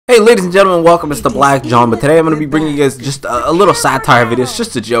Hey ladies and gentlemen, welcome. It's the Black John, but today I'm going to be bringing you guys just a little satire video. It's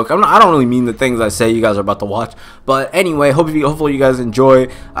just a joke. I don't really mean the things I say you guys are about to watch, but anyway, hopefully you guys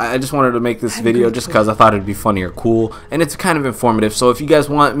enjoy. I just wanted to make this video just because I thought it'd be funny or cool, and it's kind of informative. So if you guys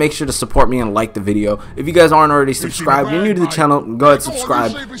want, make sure to support me and like the video. If you guys aren't already subscribed, you're new to the channel, go ahead and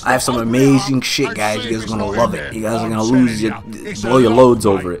subscribe. I have some amazing shit, guys. You guys are going to love it. You guys are going to blow your loads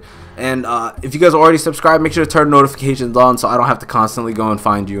over it. And if you guys are already subscribed, make sure to turn notifications on so I don't have to constantly go and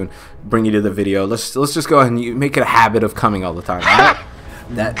find you and bring you to the video. Let's just go ahead and make it a habit of coming all the time. Right?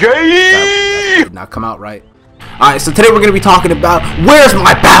 That did not come out right. Alright, so today we're going to be talking about where's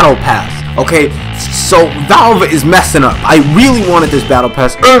my battle pass. Okay, so Valve is messing up. I really wanted this battle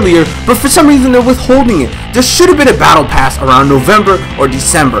pass earlier, but for some reason they're withholding it. There should have been a battle pass around November or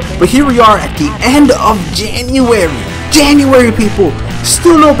December, but here we are at the end of January, people.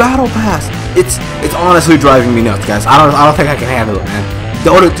 Still no battle pass. It's honestly driving me nuts, guys. I don't think I can handle it, man.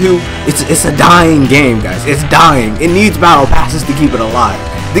 Dota 2, it's a dying game, guys. It's dying. It needs battle passes to keep it alive.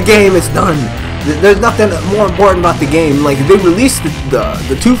 The game is done. There's nothing more important about the game. Like, they released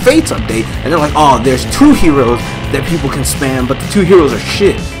the two Fates update, and they're like, oh, there's 2 heroes that people can spam, but the 2 heroes are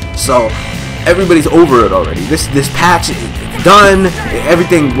shit. So everybody's over it already. This patch is done.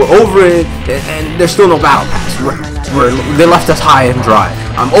 Everything, we're over it, and there's still no battle pass. They left us high and dry.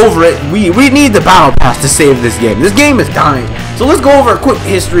 I'm over it. We need the battle pass to save this game. This game is dying. So let's go over a quick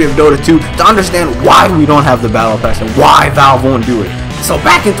history of Dota 2 to understand why we don't have the battle pass and why Valve won't do it. So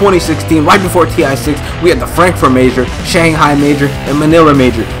back in 2016, right before TI6, we had the Frankfurt Major, Shanghai Major, and Manila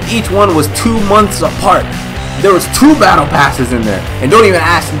Major. Each one was 2 months apart. There was 2 battle passes in there, and don't even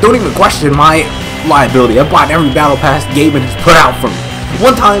question my liability. I bought every battle pass Gaben has put out for me.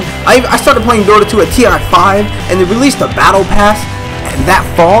 One time, I started playing Dota 2 at TI5, and they released a battle pass, and that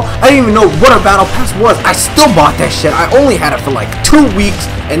fall, I didn't even know what a battle pass was. I still bought that shit. I only had it for like 2 weeks,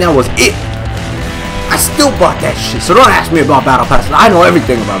 and that was it. I still bought that shit, so don't ask me about battle passes. I know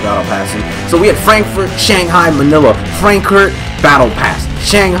everything about battle passes. So we had Frankfurt, Shanghai, Manila. Frankfurt, battle pass.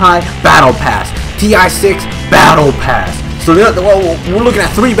 Shanghai, battle pass. TI6, battle pass. So we're looking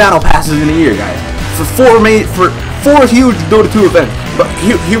at 3 battle passes in a year, guys, for 4 huge Dota 2 events. But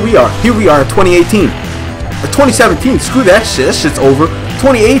here we are at 2018 or 2017. Screw that shit. That shit's over.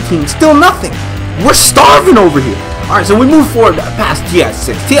 2018, still nothing. We're starving over here. Alright, so we move forward past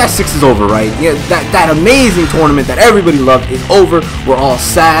TI6. TI6 is over, right? Yeah, that amazing tournament that everybody loved is over. We're all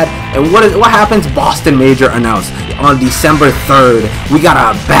sad. And what happens? Boston Major announced on December 3rd. We got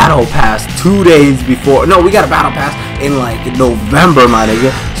a battle pass 2 days before. No, we got a battle pass in like November, my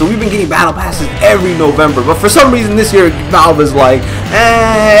nigga. So we've been getting battle passes every November. But for some reason this year, Valve is like,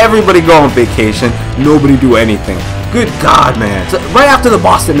 everybody go on vacation. Nobody do anything. Good God, man. So right after the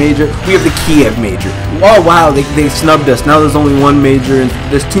Boston Major, we have the Kiev Major. Oh, wow, they snubbed us. Now there's only 1 major, and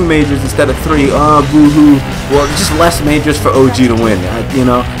there's 2 majors instead of 3. Oh, boo-hoo. Well, just less majors for OG to win. You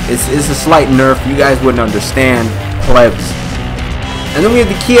know, it's a slight nerf. You guys wouldn't understand, plebs. And then we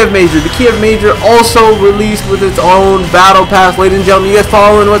have the Kiev Major. The Kiev Major also released with its own battle pass. Ladies and gentlemen, you guys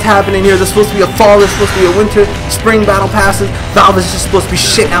following what's happening here? There's supposed to be a fall, there's supposed to be a winter, spring battle passes. Valve is just supposed to be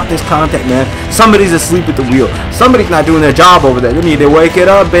shitting out this content, man. Somebody's asleep at the wheel. Somebody's not doing their job over there. They need to wake it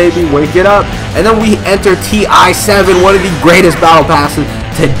up, baby. Wake it up. And then we enter TI7, one of the greatest battle passes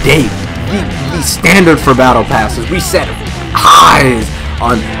to date. The standard for battle passes. We set highs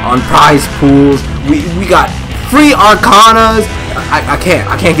on prize pools. We got free arcanas. I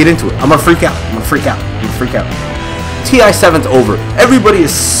can't get into it. I'm gonna freak out. TI7's over. Everybody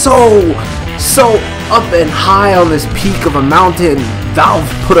is so up and high on this peak of a mountain Valve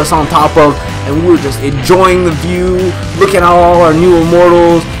put us on top of, and we're just enjoying the view, looking at all our new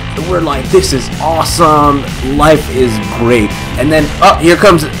immortals, and we're like, this is awesome, life is great. And then here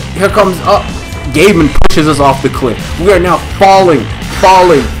comes Gaben pushes us off the cliff. We are now falling.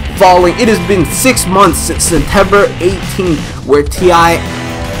 It has been 6 months since September 18th, where the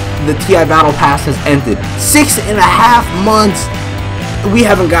TI Battle Pass has ended. 6.5 months. We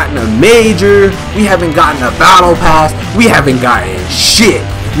haven't gotten a major. We haven't gotten a battle pass. We haven't gotten shit.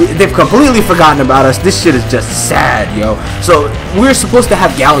 They've completely forgotten about us. This shit is just sad, yo. So we're supposed to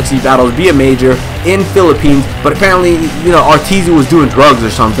have Galaxy Battles be a major in Philippines, but apparently, you know, Arteezy was doing drugs or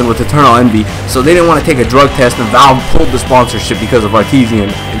something with Eternal Envy, so they didn't want to take a drug test, and Valve pulled the sponsorship because of Arteezy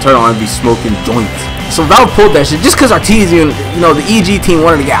and Eternal Envy smoking joints. So Valve pulled that shit just because Arteezy and, you know, the EG team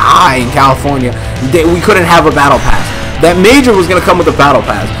wanted to get high in California. We couldn't have a battle pass. That major was going to come with a battle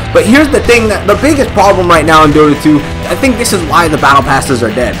pass. But here's the thing, that the biggest problem right now in Dota 2, I think this is why the battle passes are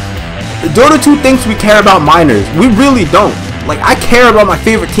dead. Dota 2 thinks we care about minors. We really don't. Like, I care about my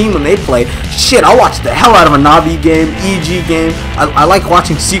favorite team when they play. Shit, I'll watch the hell out of a Navi game, EG game. I like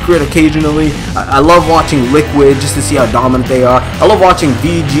watching Secret occasionally. I love watching Liquid just to see how dominant they are. I love watching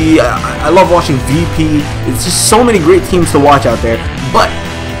VG. I love watching VP. It's just so many great teams to watch out there. But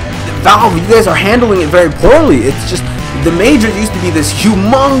Valve, you guys are handling it very poorly. It's just, the majors used to be this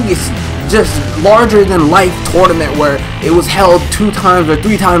humongous, just larger than life tournament where it was held 2 times or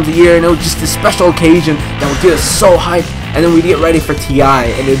 3 times a year, and it was just a special occasion that would get us so hyped, and then we'd get ready for TI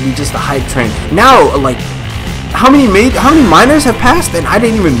and it'd be just a hype train. Now, like, how many minors have passed and I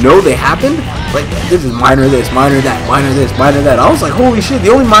didn't even know they happened? Like, this is minor this, minor that, minor this, minor that. I was like, holy shit,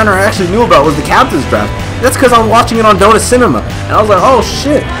 the only minor I actually knew about was the Captain's Draft. That's because I was watching it on Dota Cinema, and I was like, oh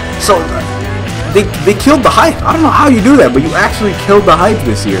shit. So they killed the hype. I don't know how you do that, but you actually killed the hype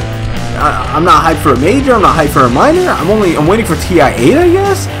this year. I'm not hyped for a major. I'm not hyped for a minor. I'm waiting for TI 8, I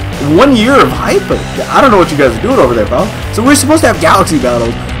guess. 1 year of hype, but I don't know what you guys are doing over there, pal. So we're supposed to have Galaxy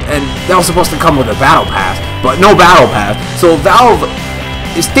battles, and that was supposed to come with a battle pass, but no battle pass. So Valve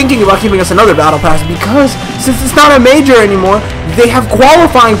is thinking about giving us another battle pass because since it's not a major anymore, they have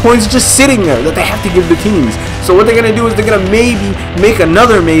qualifying points just sitting there that they have to give the teams. So what they're gonna do is they're gonna maybe make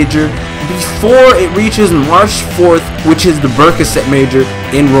another major before it reaches March 4th, which is the Berkasset major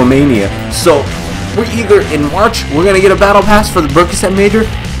in Romania. So we're either in March, we're gonna get a battle pass for the Berkasset major,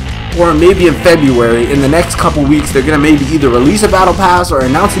 or maybe in February. In the next couple weeks, they're gonna maybe either release a battle pass or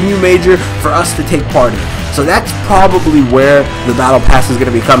announce a new major for us to take part in. So that's probably where the battle pass is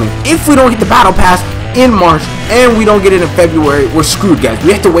gonna be coming. If we don't get the battle pass in March and we don't get it in February, we're screwed, guys.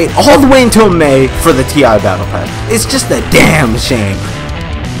 We have to wait all the way until May for the TI battle pass. It's just a damn shame.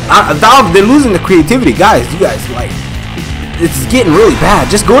 Valve, they're losing the creativity, guys. You guys, like, it's getting really bad.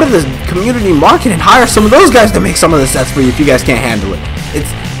 Just go to the community market and hire some of those guys to make some of the sets for you if you guys can't handle it.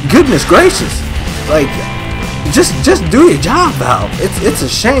 It's, goodness gracious, like, just do your job, Valve. It's a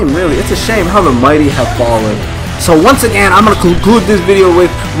shame, really. It's a shame how the mighty have fallen. So once again, I'm gonna conclude this video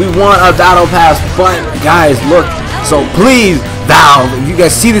with, we want a battle pass, but guys, look. So please, Valve, if you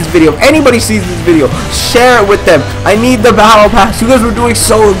guys see this video, if anybody sees this video, share it with them. I need the battle pass. You guys were doing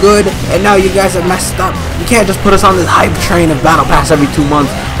so good, and now you guys have messed up. You can't just put us on this hype train of battle pass every 2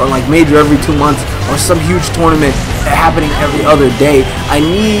 months, or like major every 2 months, or some huge tournament happening every other day. I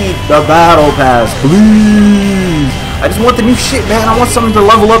need the battle pass, please. I just want the new shit, man. I want something to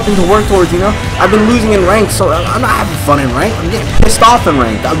level up and to work towards, you know? I've been losing in rank, so I'm not having fun in rank. I'm getting pissed off in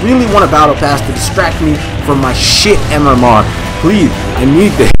rank. I really want a battle pass to distract me from my shit MMR. Please, I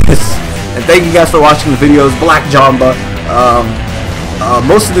need this. And thank you guys for watching the videos. Black Jamba.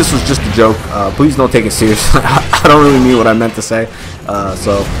 Most of this was just a joke. Please don't take it seriously. I don't really mean what I meant to say.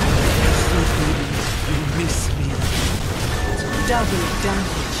 So.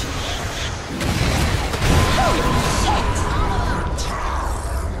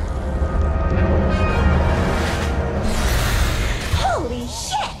 Holy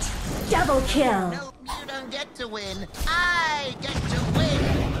shit! Double kill! No, you don't get to win. I get to win.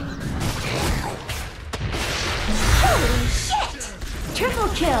 Holy shit! Triple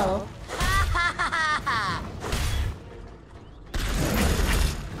kill!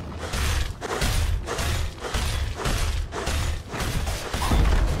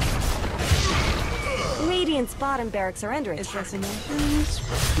 Radiant's bottom barracks are under attack.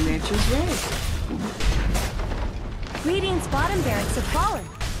 Nature's ready. Radiant's bottom barracks have fallen.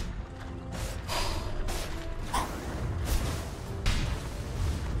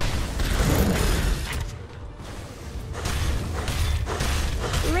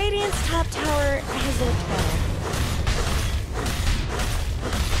 Radiant's top tower has looked better.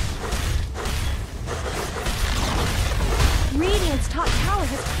 Radiant's top tower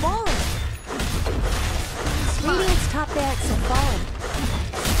has fallen. Radiant's top barracks have fallen.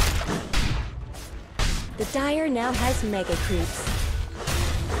 The Dire now has mega creeps.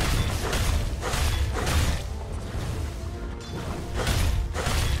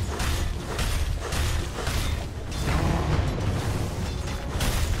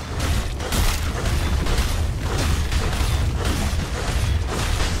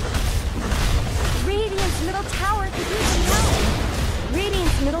 Radiant's middle tower could use some help.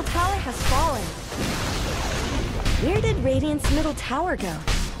 Radiant's middle tower has fallen. Where did Radiant's middle tower go?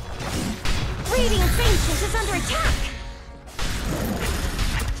 Radiant's Ancient is under attack!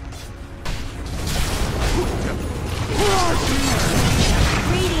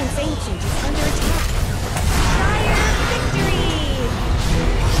 Radiant's Ancient is under attack. Dire victory!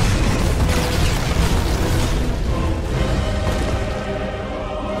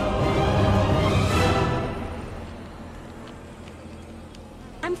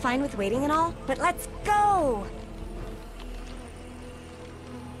 I'm fine with waiting and all, but let's go!